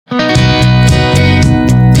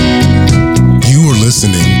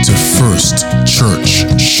First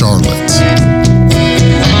Church Charlotte.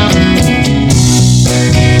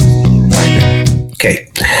 Okay,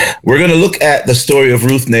 we're going to look at the story of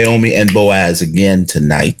Ruth, Naomi, and Boaz again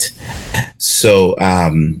tonight. So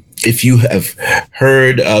if you have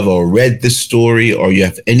heard of or read this story, or you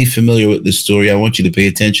have any familiar with this story, I want you to pay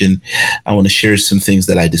attention. I want to share some things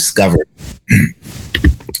that I discovered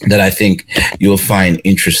that I think you'll find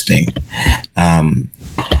interesting.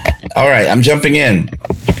 All right, I'm jumping in.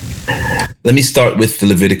 Let me start with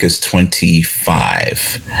Leviticus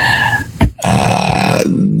 25.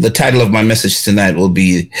 The title of my message tonight will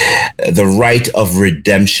be The Right of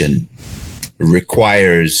Redemption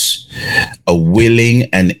Requires a Willing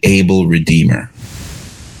and Able Redeemer.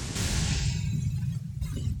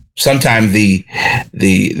 Sometimes the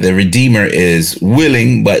Redeemer is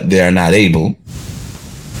willing, but they are not able.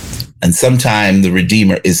 And sometimes the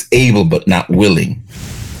Redeemer is able, but not willing.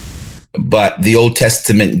 But the Old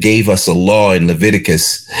Testament gave us a law in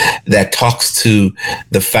Leviticus that talks to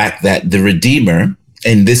the fact that the Redeemer,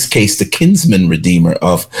 in this case, the kinsman Redeemer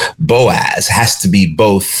of Boaz, has to be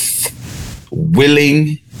both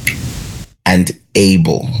willing and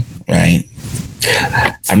able, right?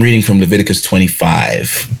 I'm reading from Leviticus 25,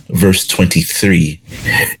 verse 23.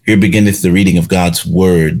 Here beginneth the reading of God's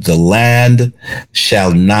word. The land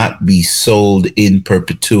shall not be sold in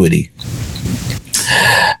perpetuity.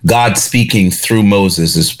 God speaking through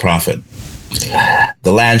Moses, his prophet.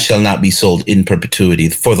 The land shall not be sold in perpetuity,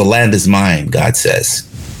 for the land is mine, God says.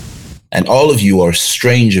 And all of you are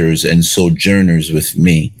strangers and sojourners with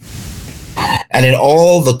me. And in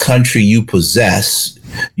all the country you possess,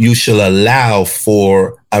 you shall allow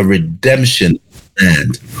for a redemption of the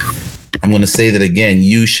land. I'm going to say that again.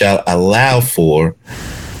 You shall allow for,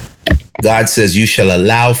 God says, you shall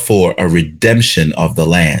allow for a redemption of the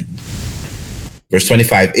land. Verse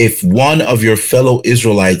 25, if one of your fellow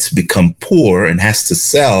Israelites become poor and has to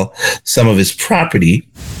sell some of his property,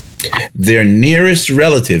 their nearest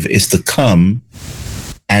relative is to come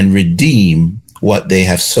and redeem what they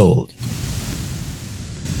have sold.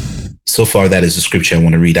 So far, that is the scripture I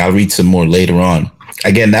want to read. I'll read some more later on.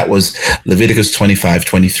 Again, that was Leviticus 25,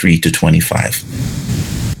 23 to 25.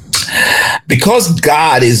 Because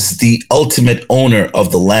God is the ultimate owner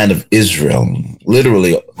of the land of Israel,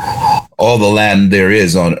 literally all the land there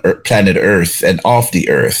is on planet Earth and off the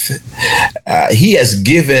earth, he has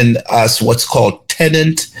given us what's called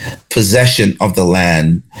tenant possession of the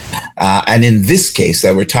land. And in this case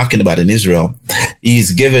that we're talking about in Israel,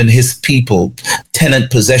 he's given his people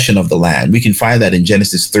tenant possession of the land. We can find that in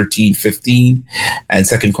Genesis 13:15 and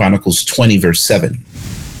 2 Chronicles 20, verse 7.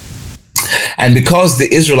 And because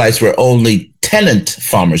the Israelites were only tenant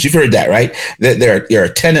farmers, you've heard that, right? You're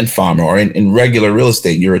a tenant farmer, or in regular real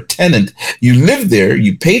estate, you're a tenant. You live there,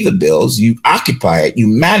 you pay the bills, you occupy it, you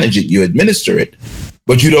manage it, you administer it,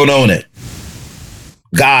 but you don't own it.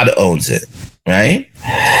 God owns it, right?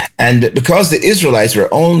 And because the Israelites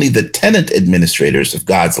were only the tenant administrators of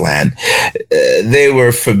God's land, they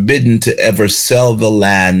were forbidden to ever sell the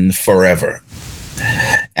land forever.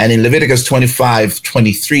 And in Leviticus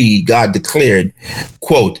 25:23, God declared,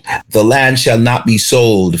 quote, the land shall not be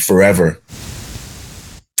sold forever,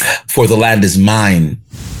 for the land is mine,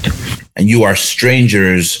 and you are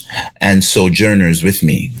strangers and sojourners with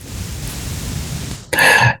me.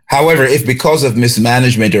 However, if because of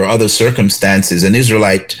mismanagement or other circumstances, an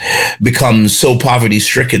Israelite becomes so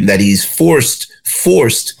poverty-stricken that he's forced,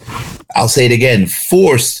 I'll say it again,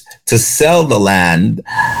 forced to sell the land,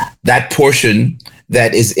 that portion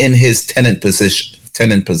that is in his tenant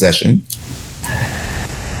possession,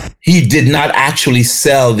 he did not actually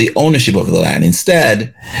sell the ownership of the land.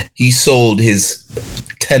 Instead, he sold his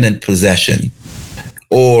tenant possession,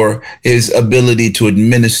 or his ability to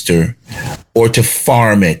administer or to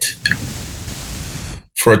farm it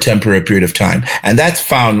for a temporary period of time. And that's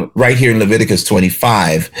found right here in Leviticus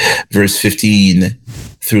 25, verse 15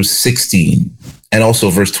 through 16, and also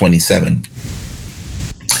verse 27.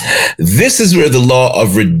 This is where the law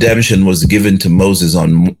of redemption was given to Moses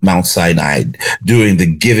on Mount Sinai during the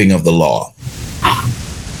giving of the law.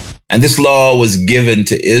 And this law was given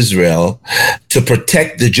to Israel to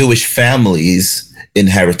protect the Jewish families'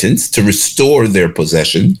 inheritance, to restore their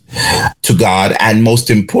possession to God, and most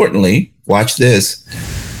importantly, watch this,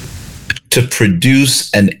 to produce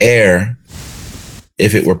an heir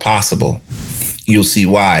if it were possible. You'll see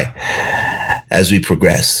why as we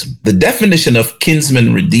progress. The definition of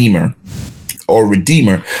kinsman redeemer or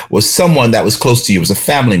redeemer was someone that was close to you, was a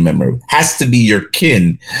family member, has to be your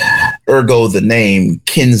kin, ergo the name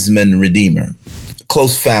kinsman redeemer.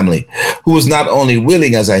 Close family, who was not only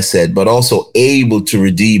willing, as I said, but also able to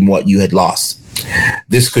redeem what you had lost.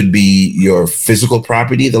 This could be your physical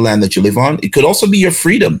property, the land that you live on. It could also be your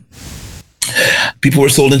freedom. People were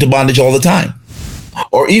sold into bondage all the time.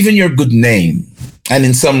 Or even your good name. And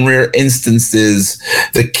in some rare instances,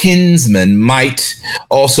 the kinsman might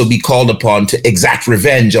also be called upon to exact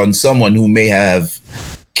revenge on someone who may have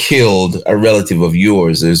killed a relative of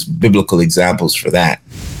yours. There's biblical examples for that.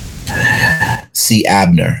 See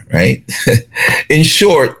Abner, right? In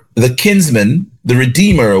short, the kinsman, the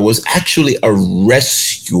redeemer, was actually a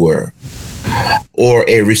rescuer or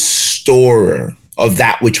a restorer of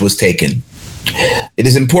that which was taken. It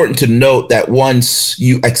is important to note that once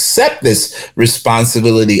you accept this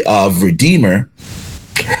responsibility of redeemer,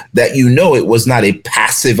 that you know it was not a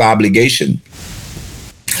passive obligation.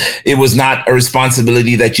 It was not a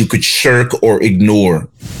responsibility that you could shirk or ignore.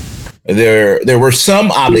 There were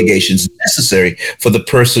some obligations necessary for the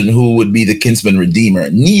person who would be the kinsman redeemer.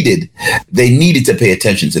 They needed to pay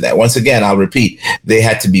attention to that. Once again, I'll repeat, they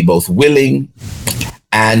had to be both willing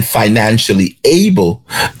and financially able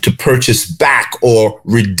to purchase back or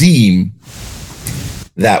redeem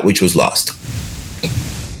that which was lost.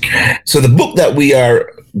 So the book that we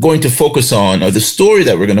are going to focus on, or the story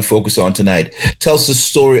that we're going to focus on tonight, tells the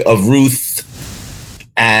story of Ruth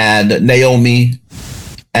and Naomi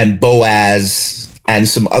and Boaz and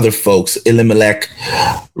some other folks, Elimelech,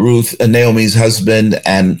 Ruth, Naomi's husband,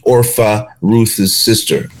 and Orpah, Ruth's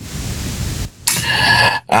sister.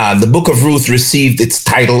 The book of Ruth received its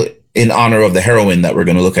title in honor of the heroine that we're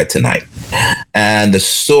going to look at tonight. And the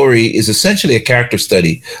story is essentially a character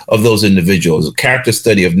study of those individuals, a character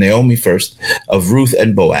study of Naomi first, of Ruth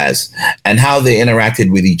and Boaz, and how they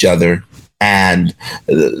interacted with each other and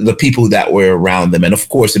the people that were around them, and of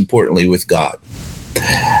course, importantly, with God.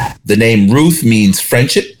 The name Ruth means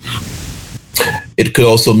friendship. It could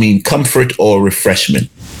also mean comfort or refreshment.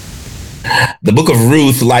 The book of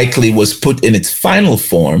Ruth likely was put in its final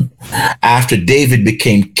form after David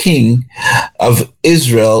became king of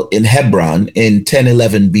Israel in Hebron in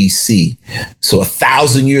 1011 BC, so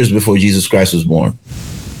 1,000 years before Jesus Christ was born.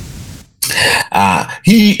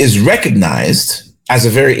 He is recognized as a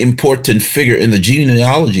very important figure in the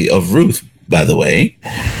genealogy of Ruth, by the way.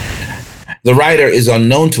 The writer is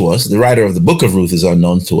unknown to us. The writer of the book of Ruth is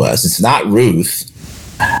unknown to us. It's not Ruth.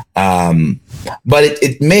 But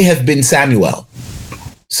it may have been Samuel.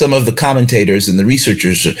 Some of the commentators and the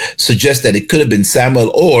researchers suggest that it could have been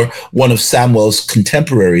Samuel or one of Samuel's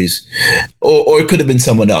contemporaries, or it could have been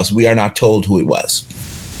someone else. We are not told who it was.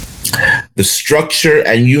 The structure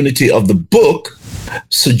and unity of the book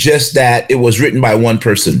suggests that it was written by one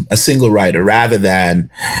person, a single writer, rather than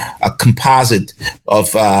a composite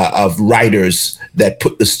of writers that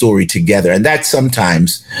put the story together. And that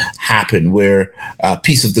sometimes happen where a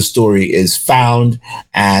piece of the story is found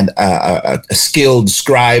and a skilled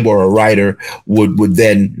scribe or a writer would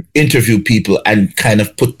then interview people and kind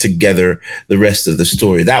of put together the rest of the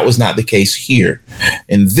story. That was not the case here.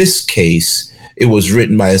 In this case, it was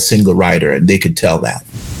written by a single writer, and they could tell that.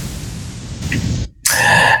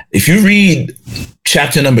 If you read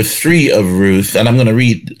chapter number 3 of Ruth, and I'm going to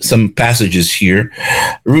read some passages here,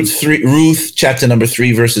 Ruth, chapter number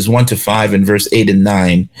 3, verses 1-5 and verse 8 and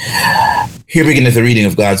 9. Here beginneth the reading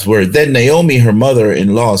of God's word. Then Naomi, her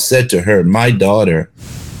mother-in-law, said to her, "My daughter,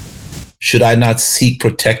 should I not seek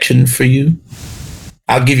protection for you?"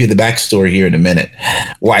 I'll give you the backstory here in a minute,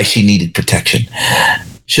 why she needed protection.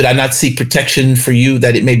 "Should I not seek protection for you,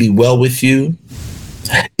 that it may be well with you?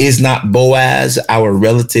 Is not Boaz our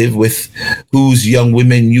relative, with whose young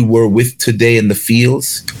women you were with today in the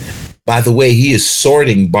fields? By the way, he is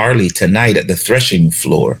sorting barley tonight at the threshing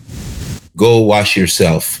floor. Go wash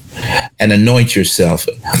yourself and anoint yourself.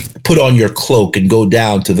 Put on your cloak and go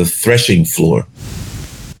down to the threshing floor.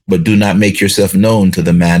 But do not make yourself known to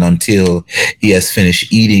the man until he has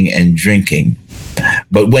finished eating and drinking.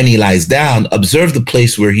 But when he lies down, observe the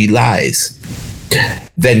place where he lies.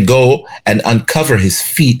 Then go and uncover his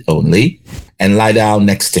feet only and lie down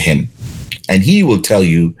next to him, and he will tell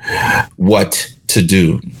you what to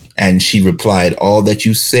do." And she replied, "All that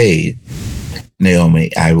you say,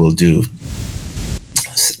 Naomi, I will do."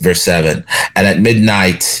 Verse 7, "And at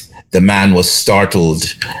midnight, the man was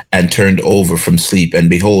startled and turned over from sleep, and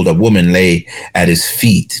behold, a woman lay at his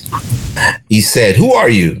feet. He said, 'Who are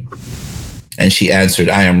you?' And she answered,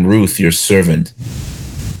 'I am Ruth, your servant.'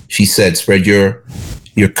 She said, 'Spread your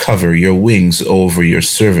cover, your wings over your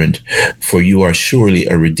servant, for you are surely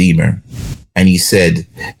a redeemer.' And he said,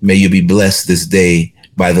 'May you be blessed this day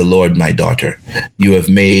by the Lord, my daughter. You have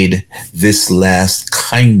made this last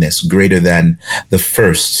kindness greater than the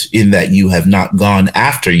first, in that you have not gone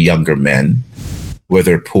after younger men,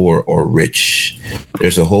 whether poor or rich.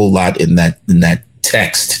 There's a whole lot in that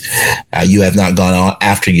text. You have not gone on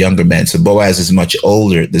after younger men. So Boaz is much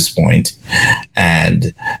older at this point.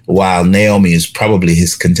 And while Naomi is probably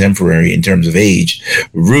his contemporary in terms of age,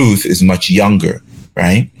 Ruth is much younger,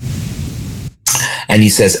 right? And he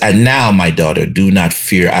says, and now, my daughter, do not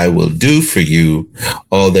fear. I will do for you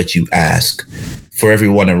all that you ask. For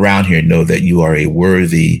everyone around here know that you are a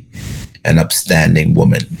worthy and upstanding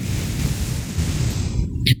woman.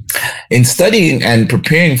 In studying and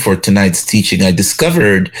preparing for tonight's teaching, I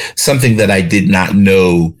discovered something that I did not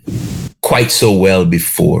know quite so well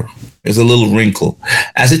before. There's a little wrinkle.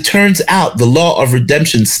 As it turns out, the law of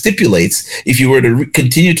redemption stipulates, if you were to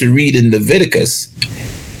continue to read in Leviticus,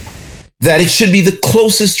 that it should be the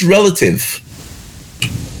closest relative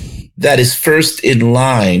that is first in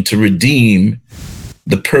line to redeem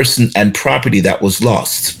the person and property that was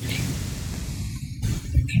lost.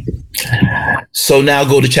 So now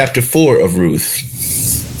go to chapter 4 of Ruth,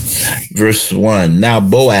 verse 1. Now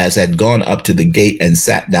Boaz had gone up to the gate and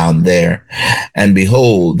sat down there. And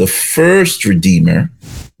behold, the first redeemer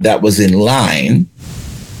that was in line,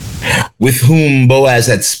 with whom Boaz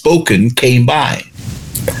had spoken, came by.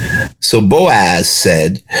 So Boaz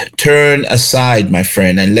said, turn aside, my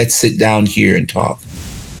friend, and let's sit down here and talk.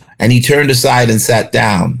 And he turned aside and sat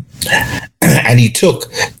down. And he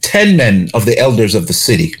took 10 men of the elders of the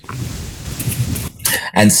city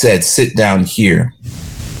and said, sit down here.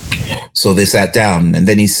 So they sat down. And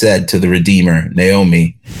then he said to the Redeemer,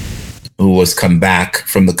 Naomi, who was come back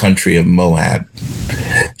from the country of Moab,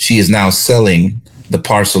 she is now selling the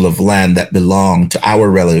parcel of land that belonged to our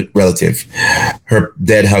relative, her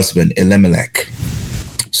dead husband, Elimelech.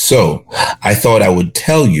 So I thought I would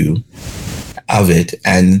tell you of it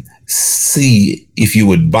and see if you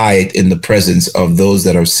would buy it in the presence of those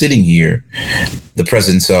that are sitting here, the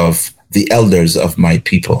presence of the elders of my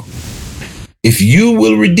people. If you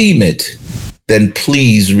will redeem it, then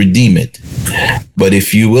please redeem it. But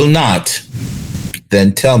if you will not,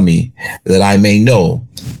 then tell me that I may know,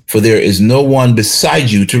 for there is no one beside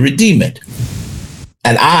you to redeem it.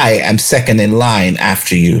 And I am second in line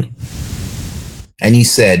after you. And he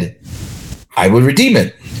said, I will redeem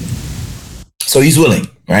it. So he's willing,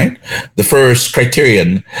 right? The first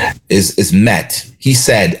criterion is met. He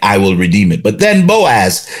said, I will redeem it. But then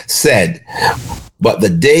Boaz said, but the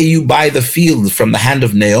day you buy the field from the hand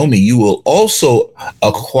of Naomi, you will also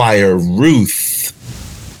acquire Ruth,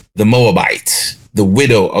 the Moabite, the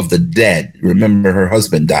widow of the dead. Remember, her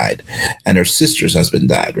husband died and her sister's husband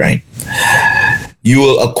died, right? You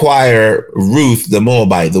will acquire Ruth, the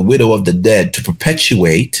Moabite, the widow of the dead, to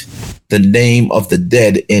perpetuate the name of the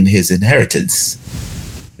dead in his inheritance.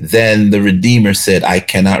 Then the Redeemer said, I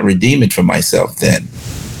cannot redeem it for myself then,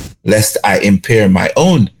 lest I impair my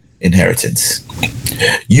own inheritance.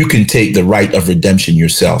 You can take the right of redemption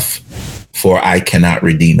yourself, for I cannot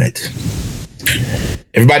redeem it.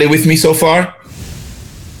 Everybody with me so far?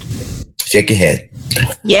 Shake your head.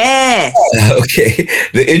 Yes. Okay.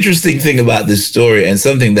 The interesting thing about this story, and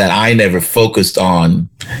something that I never focused on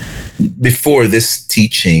before this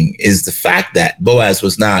teaching, is the fact that Boaz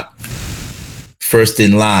was not first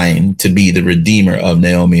in line to be the redeemer of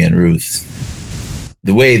Naomi and Ruth.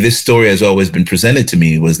 The way this story has always been presented to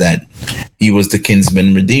me was that he was the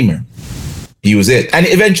kinsman redeemer. He was it. And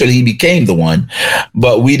eventually he became the one,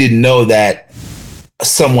 but we didn't know that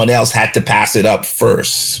someone else had to pass it up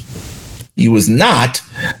first. He was not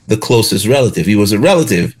the closest relative. He was a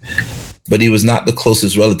relative, but he was not the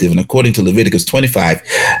closest relative. And according to Leviticus 25,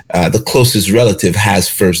 the closest relative has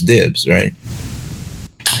first dibs, right?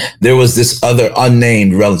 There was this other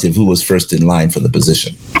unnamed relative who was first in line for the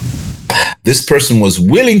position. This person was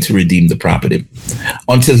willing to redeem the property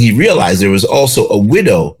until he realized there was also a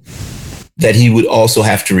widow that he would also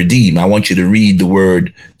have to redeem. I want you to read the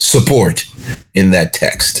word support in that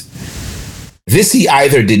text. This he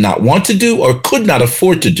either did not want to do or could not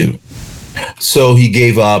afford to do. So he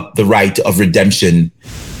gave up the right of redemption,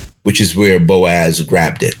 which is where Boaz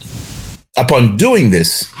grabbed it. Upon doing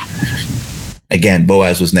this, again,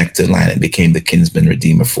 Boaz was next in line and became the kinsman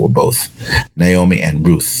redeemer for both Naomi and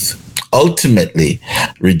Ruth, ultimately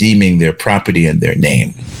redeeming their property and their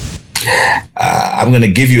name. I'm going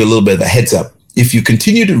to give you a little bit of a heads up. If you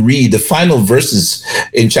continue to read the final verses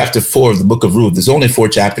in chapter 4 of the book of Ruth, there's only 4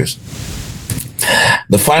 chapters.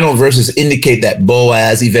 The final verses indicate that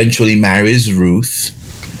Boaz eventually marries Ruth,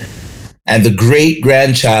 and the great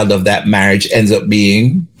grandchild of that marriage ends up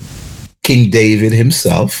being King David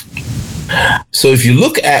himself. So if you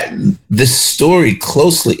look at this story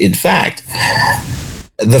closely, in fact,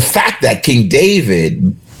 the fact that King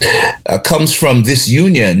David comes from this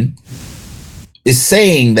union is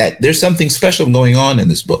saying that there's something special going on in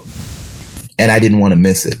this book, and I didn't want to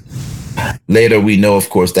miss it. Later, we know, of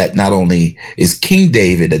course, that not only is King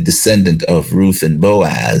David a descendant of Ruth and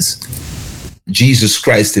Boaz, Jesus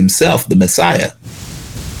Christ himself, the Messiah,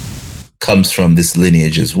 comes from this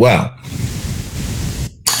lineage as well.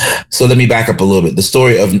 So let me back up a little bit. The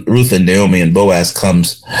story of Ruth and Naomi and Boaz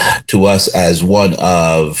comes to us as one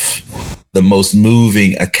of the most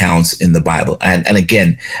moving accounts in the Bible. And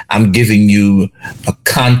again, I'm giving you a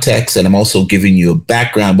context, and I'm also giving you a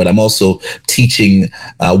background, but I'm also teaching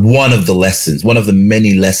one of the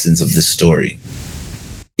many lessons of this story.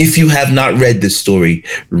 If you have not read this story,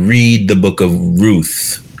 read the book of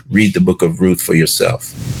Ruth. Read the book of Ruth for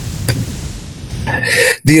yourself.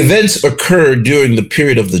 The events occurred during the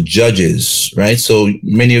period of the Judges, right? So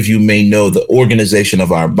many of you may know the organization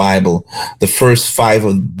of our Bible. The first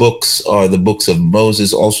 5 books are the books of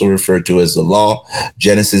Moses, also referred to as the Law: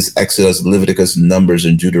 Genesis, Exodus, Leviticus, Numbers,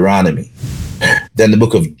 and Deuteronomy. Then the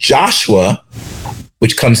book of Joshua,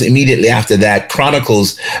 which comes immediately after that,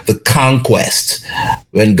 chronicles the conquest,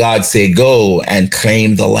 when God say, go and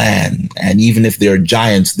claim the land. And even if there are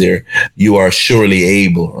giants there, you are surely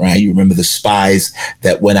able, right? You remember the spies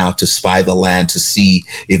that went out to spy the land to see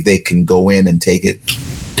if they can go in and take it.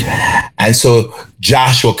 And so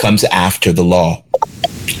Joshua comes after the law.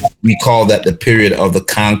 We call that the period of the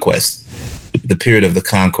conquest, the period of the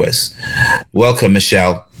conquest. Welcome,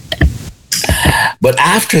 Michelle. But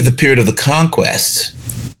after the period of the conquest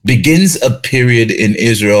begins a period in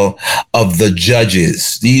Israel of the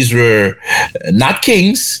judges. These were not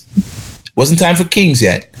kings. It wasn't time for kings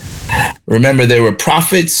yet. Remember, there were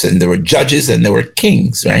prophets and there were judges and there were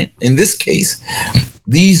kings, right? In this case,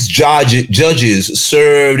 these judges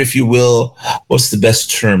served, if you will, what's the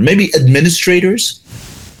best term? Maybe administrators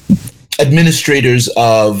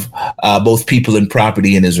of both people and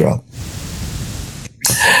property in Israel.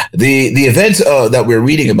 The events that we're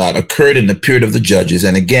reading about occurred in the period of the Judges.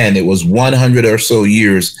 And again, it was 100 or so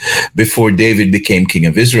years before David became king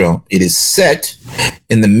of Israel. It is set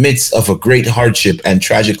in the midst of a great hardship and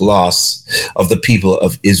tragic loss of the people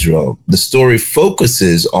of Israel. The story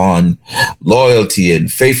focuses on loyalty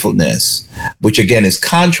and faithfulness, which again is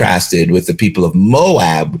contrasted with the people of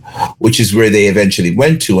Moab, which is where they eventually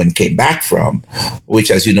went to and came back from,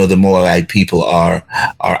 which, as you know, the Moabite people are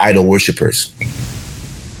idol worshipers.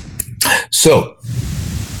 So,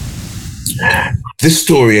 this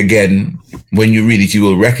story, again, when you read it, you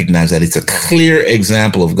will recognize that it's a clear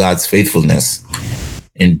example of God's faithfulness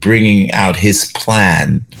in bringing out his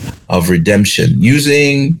plan of redemption,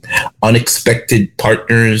 using unexpected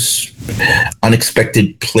partners,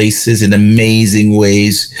 unexpected places in amazing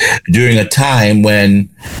ways during a time when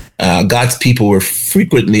God's people were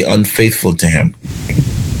frequently unfaithful to him.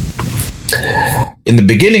 In the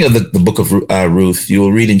beginning of the book of Ruth, you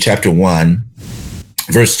will read in chapter 1,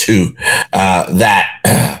 verse 2, that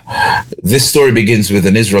this story begins with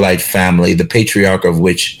an Israelite family, the patriarch of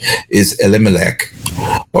which is Elimelech,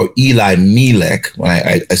 or Eli Melech. When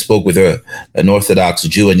I spoke with an Orthodox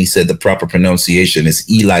Jew, and he said the proper pronunciation is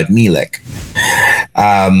Eli Melech.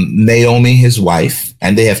 Naomi, his wife,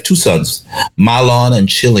 and they have 2 sons, Mahlon and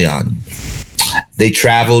Chilion. They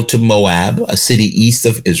traveled to Moab, a city east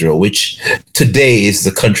of Israel, which today is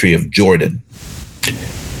the country of Jordan.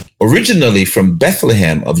 Originally from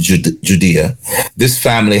Bethlehem of Judea, this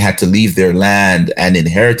family had to leave their land and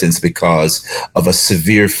inheritance because of a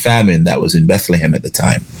severe famine that was in Bethlehem at the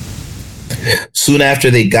time. Soon after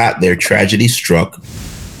they got there, tragedy struck,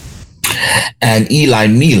 and Eli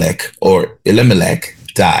Melech, or Elimelech,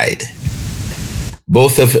 died.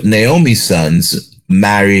 Both of Naomi's sons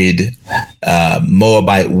married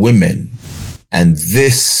Moabite women, and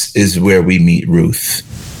this is where we meet Ruth.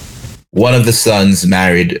 One of the sons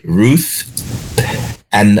married Ruth,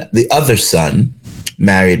 and the other son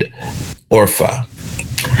married Orpah.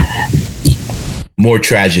 More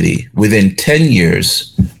tragedy. Within 10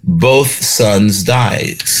 years, both sons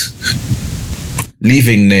died,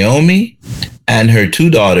 leaving Naomi and her 2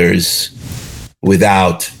 daughters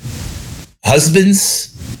without husbands,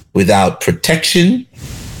 without protection,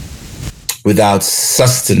 without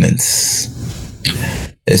sustenance.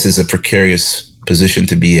 This is a precarious position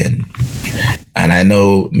to be in. And I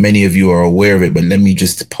know many of you are aware of it, but let me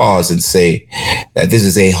just pause and say that this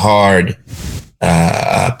is a hard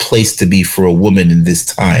place to be for a woman in this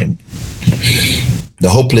time. The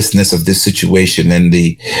hopelessness of this situation and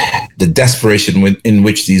the desperation in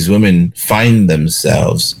which these women find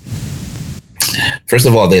themselves. First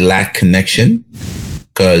of all, they lack connection,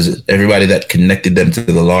 because everybody that connected them to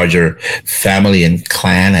the larger family and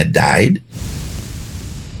clan had died.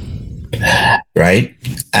 right?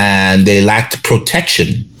 And they lacked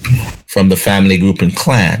protection from the family group and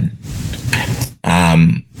clan.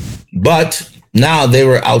 But now they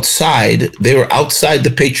were outside. They were outside the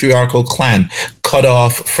patriarchal clan, cut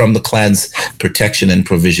off from the clan's protection and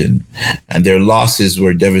provision. And their losses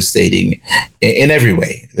were devastating in every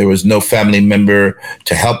way. There was no family member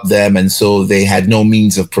to help them, and so they had no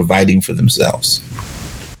means of providing for themselves.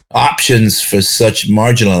 Options for such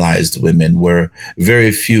marginalized women were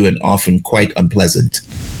very few and often quite unpleasant.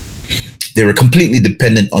 They were completely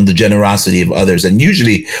dependent on the generosity of others. And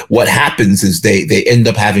usually what happens is they end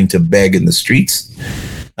up having to beg in the streets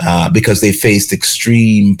because they faced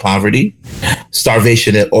extreme poverty,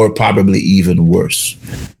 starvation, or probably even worse.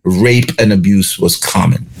 Rape and abuse was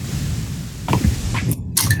common.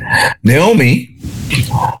 Naomi,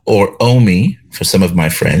 or Omi for some of my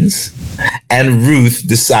friends, and Ruth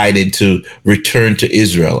decided to return to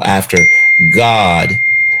Israel after God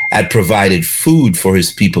had provided food for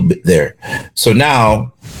his people there. So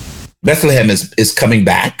now Bethlehem is coming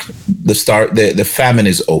back. The famine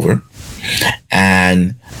is over.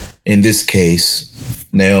 And in this case,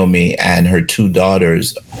 Naomi and her two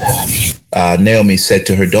daughters, Naomi said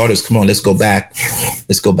to her daughters, come on, let's go back.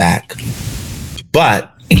 Let's go back.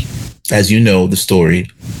 But as you know, the story,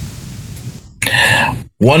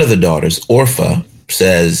 one of the daughters, Orpha,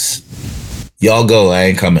 says, y'all go, I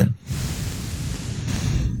ain't coming.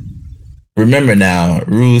 Remember now,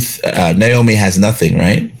 Naomi has nothing,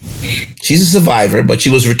 right? She's a survivor, but she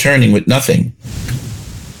was returning with nothing.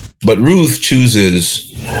 But Ruth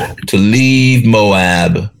chooses to leave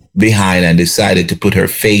Moab behind and decided to put her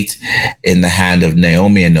fate in the hand of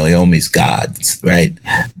Naomi and Naomi's God, right?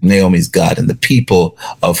 Naomi's God and the people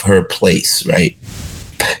of her place, right?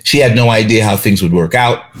 She had no idea how things would work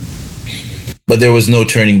out, but there was no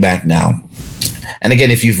turning back now. And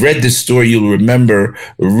again, if you've read this story, you'll remember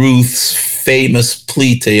Ruth's famous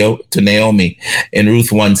plea to Naomi in Ruth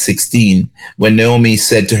 1:16, when Naomi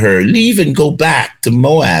said to her, leave and go back to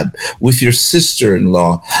Moab with your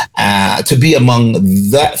sister-in-law to be among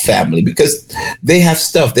that family, because they have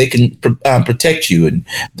stuff. They can protect you and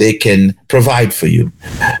they can provide for you.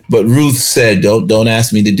 But Ruth said, don't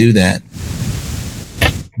ask me to do that.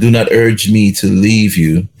 Do not urge me to leave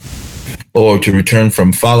you or to return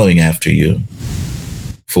from following after you.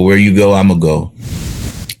 For where you go, I'm going to go.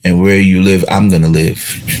 And where you live, I'm going to live.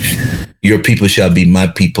 Your people shall be my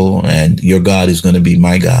people, and your God is going to be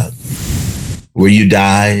my God. Where you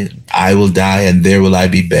die, I will die, and there will I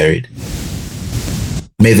be buried.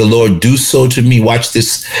 May the Lord do so to me. Watch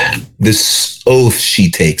this oath she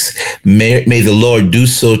takes. May the Lord do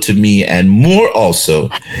so to me, and more also,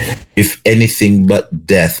 if anything but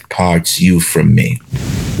death parts you from me.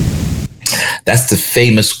 That's the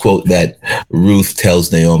famous quote that Ruth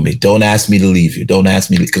tells Naomi. Don't ask me to leave you. Don't ask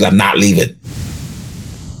me, because I'm not leaving.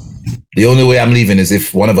 The only way I'm leaving is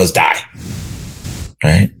if one of us die.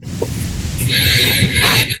 Right?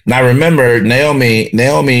 Now remember,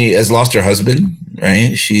 Naomi has lost her husband,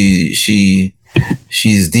 right? She's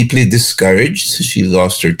deeply discouraged. She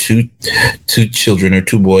lost her two children, her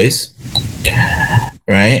two boys.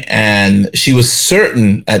 Right? And she was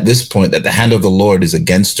certain at this point that the hand of the Lord is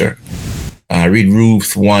against her. Read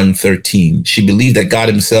Ruth 1:13. She believed that God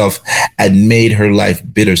himself had made her life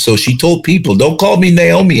bitter. So she told people, don't call me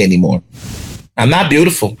Naomi anymore. I'm not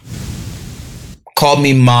beautiful. Call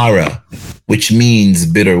me Mara, which means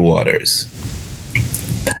bitter waters.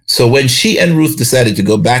 So when she and Ruth decided to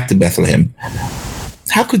go back to Bethlehem,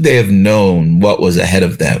 how could they have known what was ahead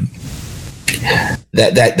of them?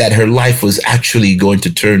 That her life was actually going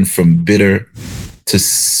to turn from bitter to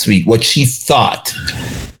sweet. What she thought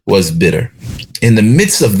was bitter. In the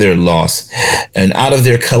midst of their loss and out of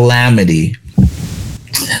their calamity,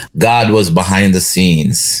 God was behind the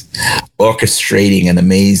scenes, orchestrating an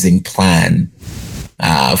amazing plan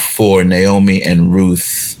for Naomi and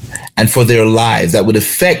Ruth and for their lives that would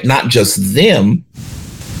affect not just them,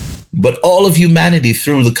 but all of humanity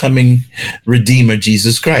through the coming Redeemer,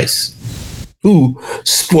 Jesus Christ, who,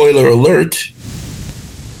 spoiler alert,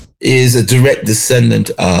 is a direct descendant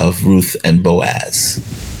of Ruth and Boaz.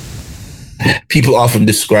 People often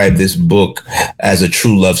describe this book as a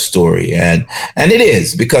true love story, and it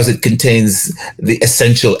is, because it contains the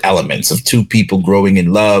essential elements of two people growing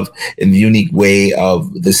in love in the unique way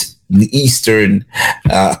of this Eastern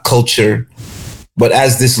culture. But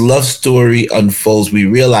as this love story unfolds, we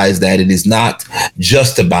realize that it is not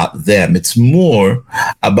just about them. It's more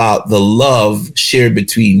about the love shared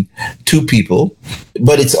between two people,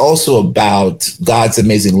 but it's also about God's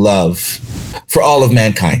amazing love for all of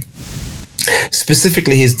mankind.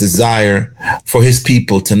 specifically his desire for his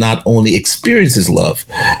people to not only experience his love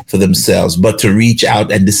for themselves, but to reach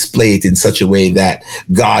out and display it in such a way that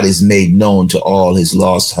God is made known to all his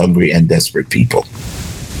lost, hungry, and desperate people.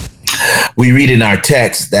 We read in our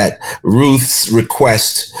text that Ruth's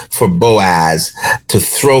request for Boaz to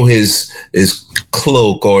throw his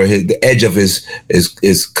cloak or the edge of his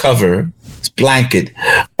cover, his blanket,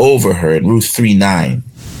 over her in Ruth 3:9.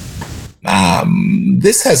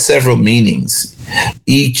 This has several meanings,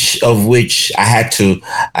 each of which I had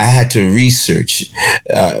to research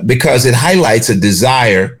because it highlights a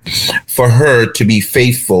desire for her to be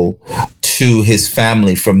faithful to his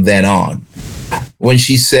family from then on. When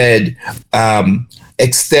she said,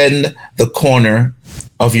 extend the corner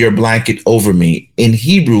of your blanket over me, in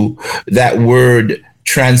Hebrew, that word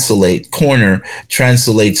corner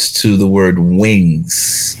translates to the word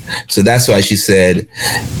wings. So that's why she said,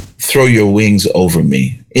 throw your wings over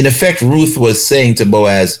me. In effect, Ruth was saying to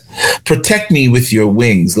Boaz, protect me with your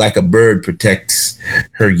wings like a bird protects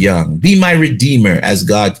her young. Be my redeemer as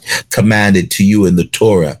God commanded to you in the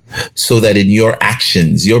Torah, so that in your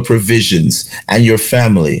actions, your provisions, and your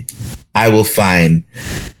family, I will find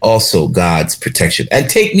also God's protection. And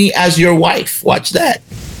take me as your wife. Watch that.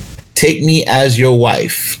 Take me as your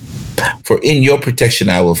wife, for in your protection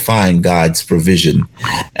I will find God's provision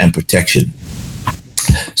and protection.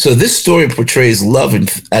 So this story portrays love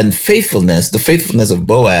and faithfulness. The faithfulness of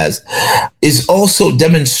Boaz is also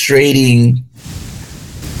demonstrating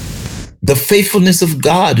the faithfulness of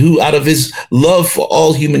God, who out of his love for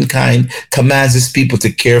all humankind commands his people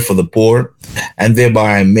to care for the poor and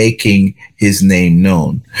thereby making his name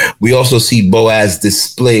known. We also see Boaz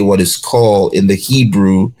display what is called in the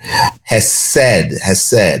Hebrew hesed,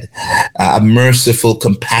 a merciful,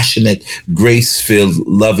 compassionate, grace-filled,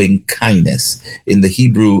 loving kindness. In the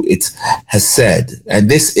Hebrew, it's hesed. And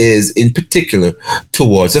this is in particular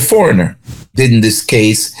towards a foreigner. In this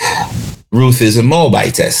case, Ruth is a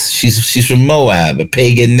Moabitess. She's from Moab, a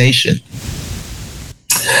pagan nation.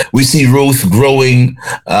 We see Ruth growing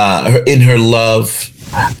in her love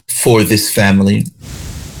for this family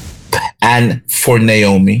and for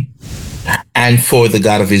Naomi and for the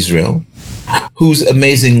God of Israel, whose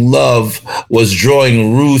amazing love was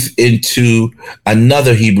drawing Ruth into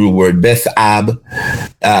another Hebrew word, Beth Ab,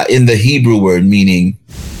 in the Hebrew word meaning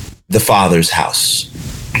the Father's house.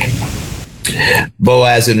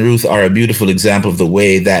 Boaz and Ruth are a beautiful example of the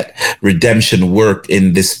way that redemption worked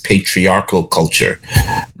in this patriarchal culture.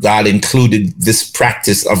 God included this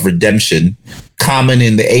practice of redemption, common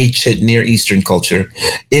in the ancient Near Eastern culture,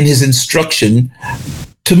 in his instruction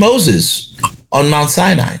to Moses on Mount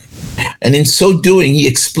Sinai. And in so doing, he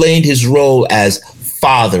explained his role as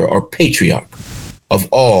father or patriarch of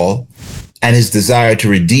all, and his desire to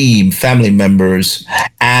redeem family members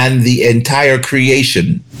and the entire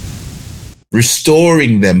creation,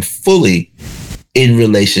 restoring them fully in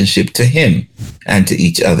relationship to him and to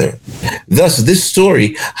each other. Thus, this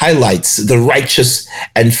story highlights the righteous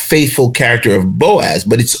and faithful character of Boaz,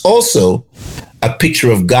 but it's also a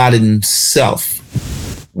picture of God himself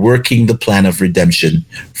working the plan of redemption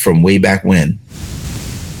from way back when.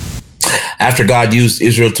 After God used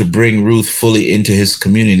Israel to bring Ruth fully into his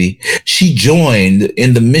community, she joined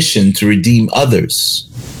in the mission to redeem others.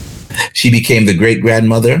 She became the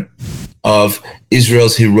great-grandmother of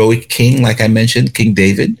Israel's heroic king, like I mentioned, King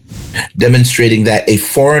David, demonstrating that a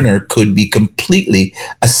foreigner could be completely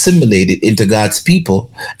assimilated into God's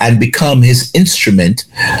people and become his instrument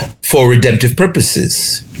for redemptive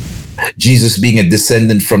purposes. Jesus, being a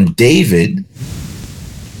descendant from David,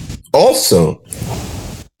 also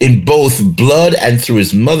in both blood and through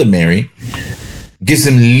his mother Mary, gives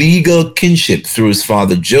him legal kinship through his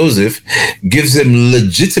father Joseph, gives him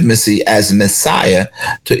legitimacy as Messiah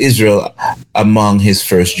to Israel among his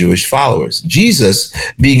first Jewish followers. Jesus,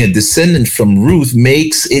 being a descendant from Ruth,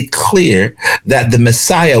 makes it clear that the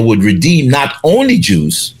Messiah would redeem not only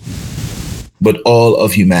Jews, but all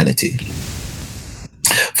of humanity.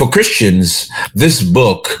 For Christians, this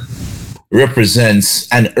book represents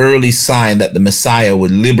an early sign that the Messiah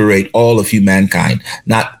would liberate all of humankind,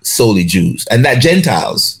 not solely Jews, and that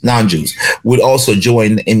Gentiles, non-Jews, would also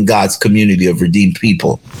join in God's community of redeemed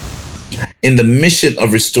people in the mission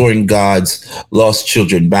of restoring God's lost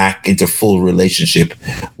children back into full relationship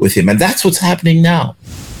with him. And that's what's happening now.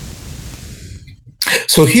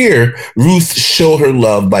 So here, Ruth showed her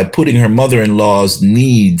love by putting her mother-in-law's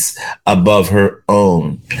needs above her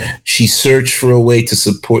own. She searched for a way to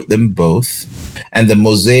support them both, and the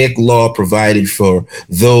Mosaic law provided for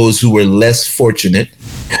those who were less fortunate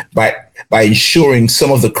by ensuring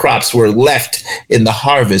some of the crops were left in the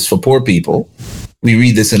harvest for poor people. We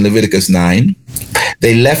read this in Leviticus 9.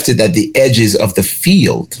 They left it at the edges of the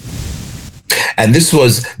field. And this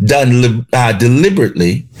was done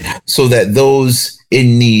deliberately so that those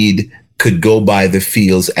in need could go by the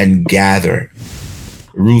fields and gather.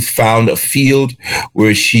 Ruth found a field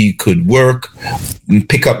where she could work and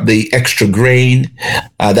pick up the extra grain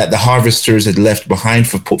that the harvesters had left behind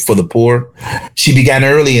for the poor. She began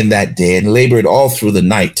early in that day and labored all through the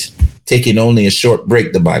night, taking only a short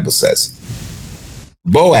break, the Bible says.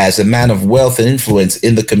 Boaz, a man of wealth and influence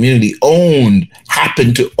in the community,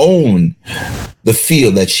 happened to own the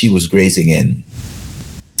field that she was grazing in.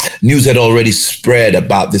 News had already spread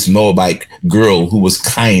about this Moabite girl who was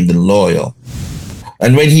kind and loyal.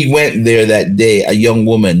 And when he went there that day, a young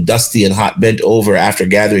woman, dusty and hot, bent over after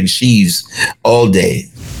gathering sheaves all day.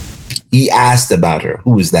 He asked about her.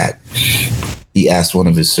 Who is that? He asked one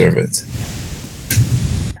of his servants.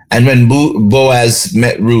 And when Boaz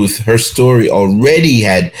met Ruth, her story already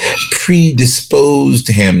had predisposed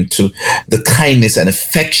him to the kindness and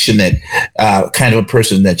affectionate kind of a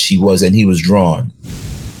person that she was, and he was drawn.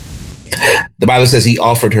 The Bible says he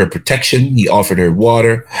offered her protection, he offered her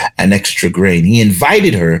water and extra grain. He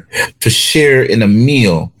invited her to share in a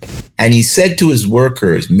meal, and he said to his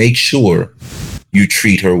workers, make sure you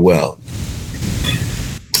treat her well.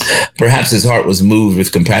 Perhaps his heart was moved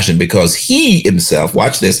with compassion because he himself,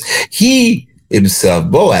 watch this, he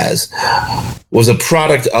himself, Boaz, was a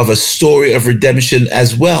product of a story of redemption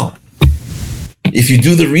as well. If you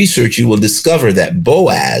do the research, you will discover that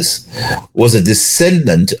Boaz was a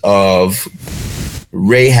descendant of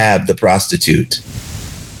Rahab the prostitute,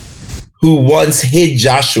 who once hid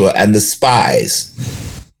Joshua and the spies,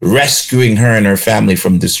 rescuing her and her family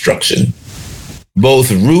from destruction.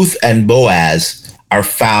 Both Ruth and Boaz are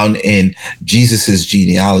found in Jesus's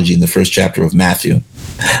genealogy in the first chapter of Matthew.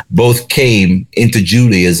 Both came into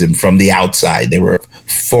Judaism from the outside. They were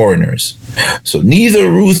foreigners. So neither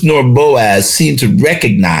Ruth nor Boaz seem to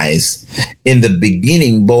recognize in the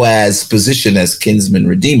beginning Boaz's position as kinsman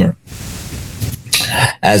redeemer,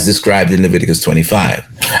 as described in Leviticus 25.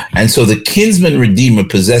 And so the kinsman redeemer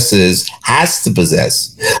has to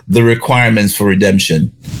possess the requirements for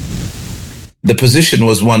redemption. The position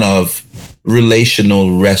was one of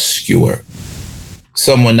relational rescuer,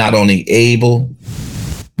 someone not only able,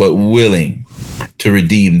 but willing to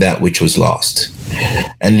redeem that which was lost.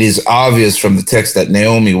 And it is obvious from the text that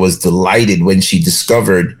Naomi was delighted when she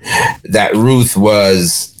discovered that Ruth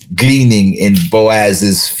was gleaning in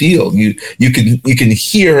Boaz's field. You can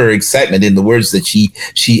hear her excitement in the words that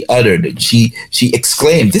she uttered. She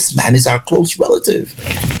exclaimed, "This man is our close relative."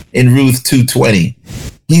 In Ruth 2:20,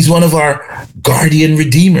 "He's one of our guardian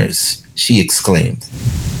redeemers," she exclaimed.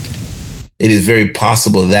 It is very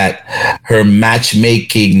possible that her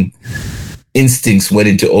matchmaking instincts went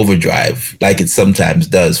into overdrive, like it sometimes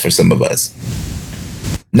does for some of us.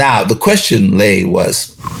 Now, the question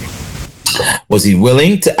was he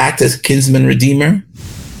willing to act as kinsman redeemer?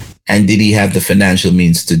 And did he have the financial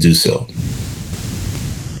means to do so?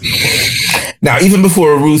 Now, even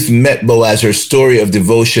before Ruth met Boaz, her story of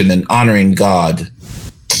devotion and honoring God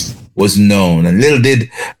was known. And little did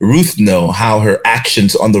Ruth know how her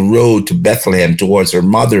actions on the road to Bethlehem towards her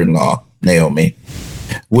mother-in-law, Naomi,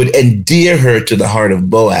 would endear her to the heart of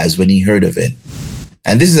Boaz when he heard of it.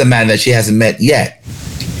 And this is a man that she hasn't met yet.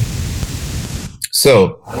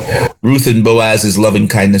 So Ruth and Boaz's loving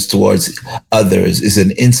kindness towards others is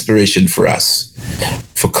an inspiration for us,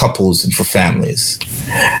 for couples and for families.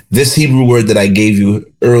 This Hebrew word that I gave you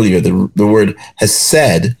earlier, the word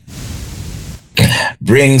hesed,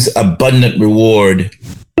 brings abundant reward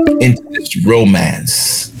into this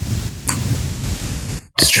romance.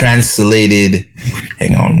 It's translated,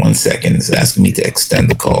 hang on one second, it's asking me to extend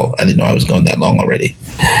the call. I didn't know I was going that long already.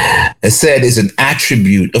 Hesed is an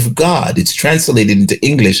attribute of God. It's translated into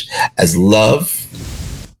English as love,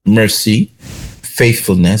 mercy,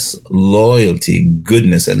 faithfulness, loyalty,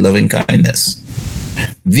 goodness, and loving kindness.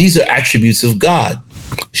 These are attributes of God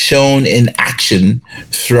shown in action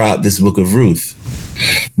throughout this book of Ruth.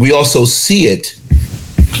 We also see it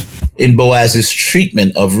in Boaz's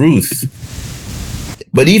treatment of Ruth.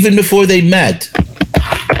 But even before they met,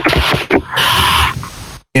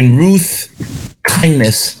 in Ruth's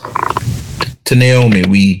kindness to Naomi,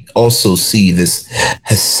 we also see this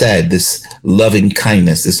hesed, this loving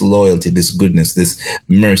kindness, this loyalty, this goodness, this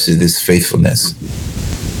mercy, this faithfulness.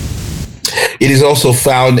 It is also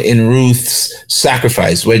found in Ruth's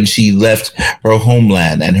sacrifice when she left her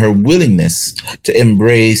homeland and her willingness to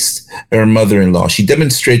embrace her mother-in-law. She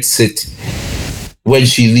demonstrates it when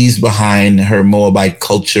she leaves behind her Moabite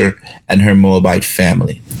culture and her Moabite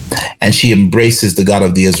family, and she embraces the God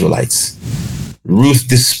of the Israelites. Ruth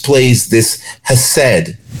displays this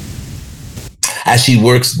hesed as she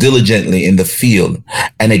works diligently in the field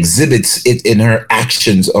and exhibits it in her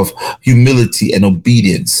actions of humility and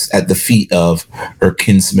obedience at the feet of her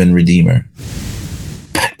kinsman redeemer.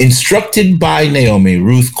 Instructed by Naomi,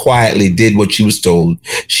 Ruth quietly did what she was told.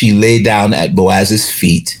 She lay down at Boaz's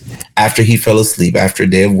feet after he fell asleep after a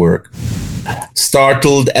day of work.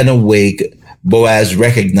 Startled and awake, Boaz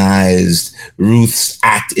recognized Ruth's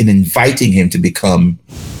act in inviting him to become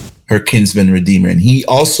her kinsman redeemer. And he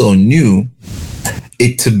also knew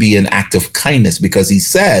it to be an act of kindness, because he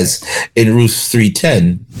says in Ruth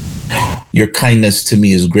 3:10, your kindness to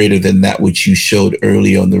me is greater than that which you showed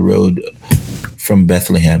early on the road from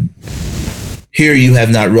Bethlehem. Here you have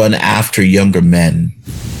not run after younger men,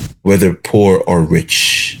 whether poor or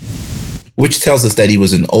rich, which tells us that he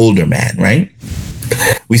was an older man, right?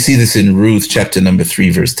 We see this in Ruth chapter number 3,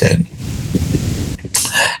 verse 10.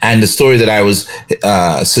 And the story that I was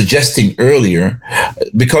suggesting earlier,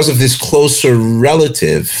 because of this closer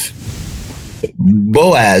relative,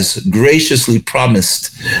 Boaz graciously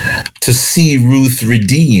promised to see Ruth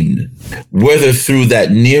redeemed, whether through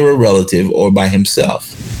that nearer relative or by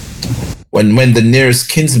himself. When the nearest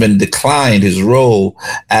kinsman declined his role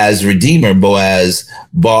as redeemer, Boaz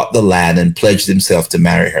bought the land and pledged himself to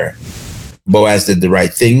marry her. Boaz did the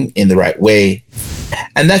right thing in the right way.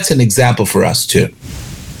 And that's an example for us too.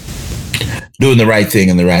 Doing the right thing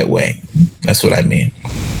in the right way. That's what I mean.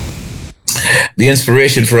 The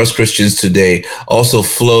inspiration for us Christians today also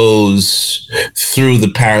flows through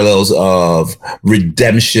the parallels of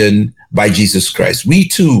redemption by Jesus Christ. We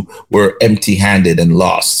too were empty-handed and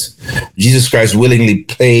lost. Jesus Christ willingly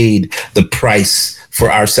paid the price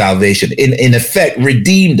for our salvation. In effect,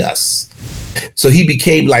 redeemed us. So he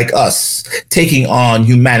became like us, taking on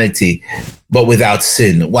humanity, but without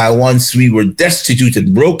sin. While once we were destitute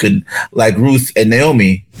and broken, like Ruth and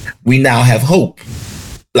Naomi, we now have hope,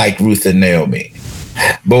 like Ruth and Naomi.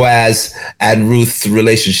 Boaz and Ruth's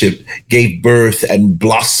relationship gave birth and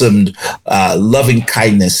blossomed loving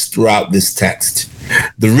kindness throughout this text.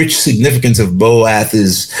 The rich significance of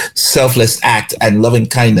Boaz's selfless act and loving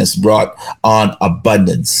kindness brought on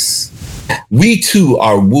abundance. We too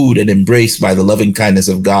are wooed and embraced by the loving kindness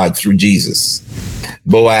of God through Jesus.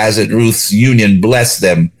 Boaz and Ruth's union blessed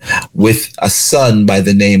them with a son by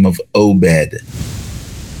the name of Obed.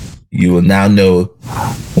 You will now know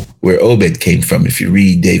where Obed came from if you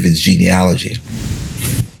read David's genealogy.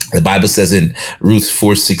 The Bible says in Ruth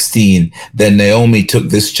 4:16, then Naomi took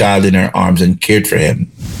this child in her arms and cared for him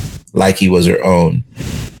like he was her own.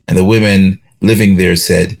 And the women living there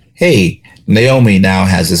said, hey, Naomi now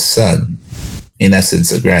has a son, in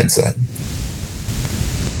essence, a grandson.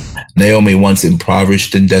 Naomi, once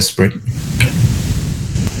impoverished and desperate,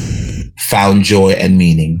 found joy and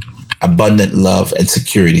meaning. Abundant love and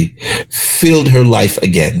security filled her life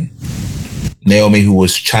again. Naomi, who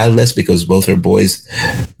was childless because both her boys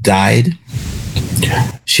died,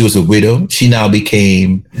 she was a widow. She now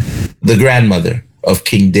became the grandmother of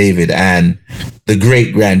King David and the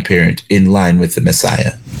great grandparent in line with the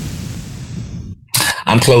Messiah.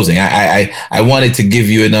 I'm closing. I wanted to give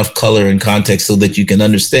you enough color and context so that you can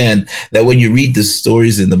understand that when you read the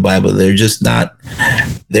stories in the Bible,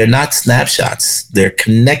 they're not snapshots. They're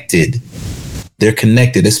connected. They're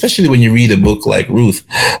connected, especially when you read a book like Ruth.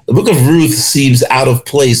 The book of Ruth seems out of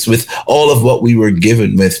place with all of what we were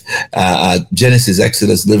given with Genesis,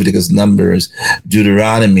 Exodus, Leviticus, Numbers,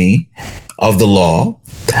 Deuteronomy of the law,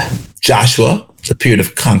 Joshua, the period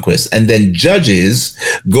of conquest, and then Judges,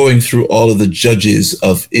 going through all of the judges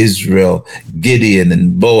of Israel, Gideon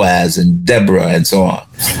and Boaz and Deborah and so on.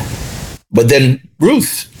 But then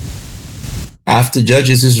Ruth, after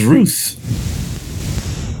Judges is Ruth.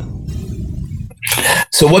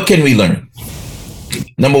 So what can we learn?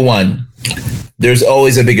 Number one, there's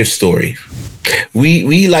always a bigger story.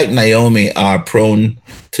 We like Naomi are prone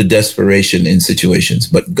to desperation in situations,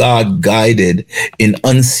 but God guided in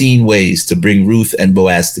unseen ways to bring Ruth and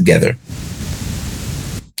Boaz together.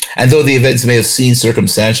 And though the events may have seemed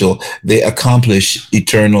circumstantial, they accomplish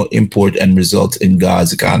eternal import and result in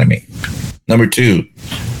God's economy. Number two,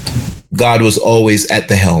 God was always at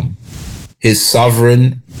the helm. His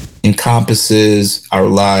sovereign encompasses our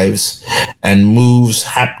lives and moves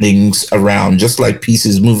happenings around, just like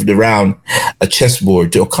pieces moved around a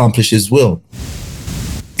chessboard to accomplish his will.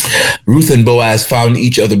 Ruth and Boaz found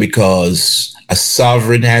each other because a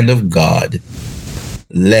sovereign hand of God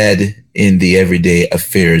led in the everyday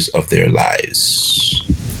affairs of their lives.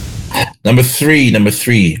 Number three,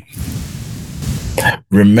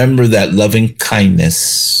 remember that loving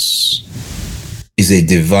kindness is a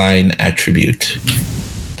divine attribute.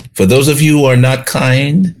 For those of you who are not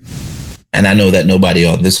kind, and I know that nobody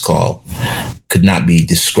on this call could not be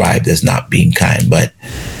described as not being kind, but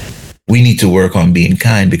we need to work on being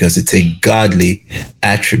kind because it's a godly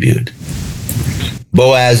attribute.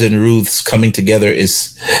 Boaz and Ruth's coming together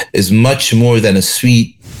is much more than a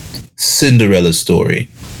sweet Cinderella story.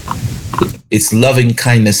 It's loving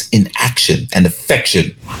kindness in action and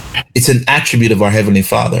affection. It's an attribute of our Heavenly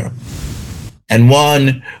Father. And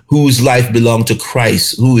one whose life belonged to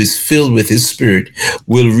Christ, who is filled with his Spirit,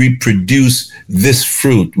 will reproduce this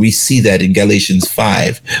fruit. We see that in Galatians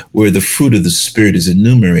 5, where the fruit of the Spirit is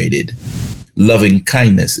enumerated. Loving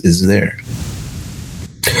kindness is there.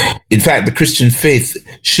 In fact, the Christian faith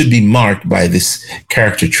should be marked by this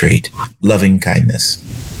character trait, loving kindness.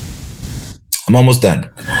 I'm almost done.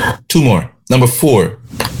 2 more. Number 4,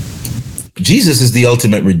 Jesus is the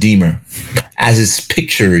ultimate redeemer, as is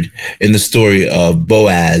pictured in the story of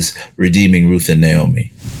Boaz redeeming Ruth and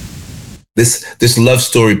Naomi. This love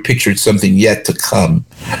story pictured something yet to come.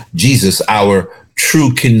 Jesus, our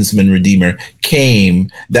true kinsman redeemer, came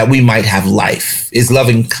that we might have life. His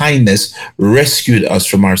loving kindness rescued us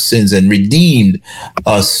from our sins and redeemed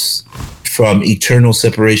us from eternal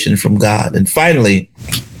separation from God. And finally,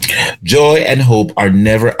 joy and hope are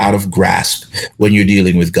never out of grasp when you're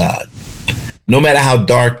dealing with God. No matter how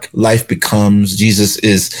dark life becomes, Jesus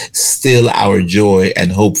is still our joy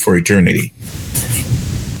and hope for eternity.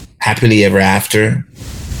 Happily ever after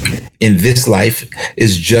in this life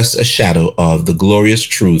is just a shadow of the glorious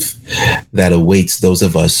truth that awaits those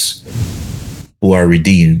of us who are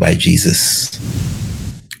redeemed by Jesus.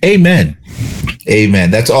 Amen. Amen.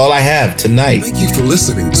 That's all I have tonight. Thank you for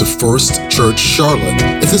listening to First Church Charlotte.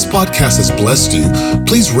 If this podcast has blessed you,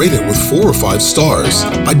 please rate it with 4 or 5 stars.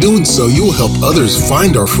 By doing so, you will help others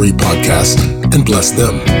find our free podcast and bless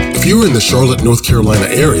them. If you're in the Charlotte, North Carolina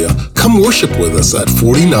area, come worship with us at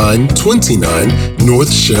 4929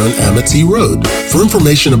 North Sharon Amity Road. For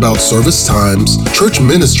information about service times, church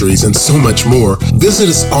ministries, and so much more, visit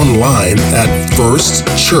us online at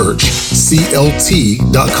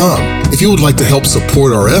firstchurchclt.com. If you would like to help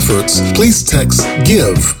support our efforts, please text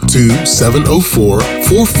GIVE to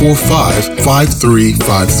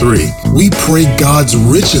 704-445-5353. We pray God's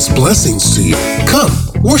richest blessings to you. Come,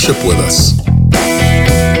 worship with us.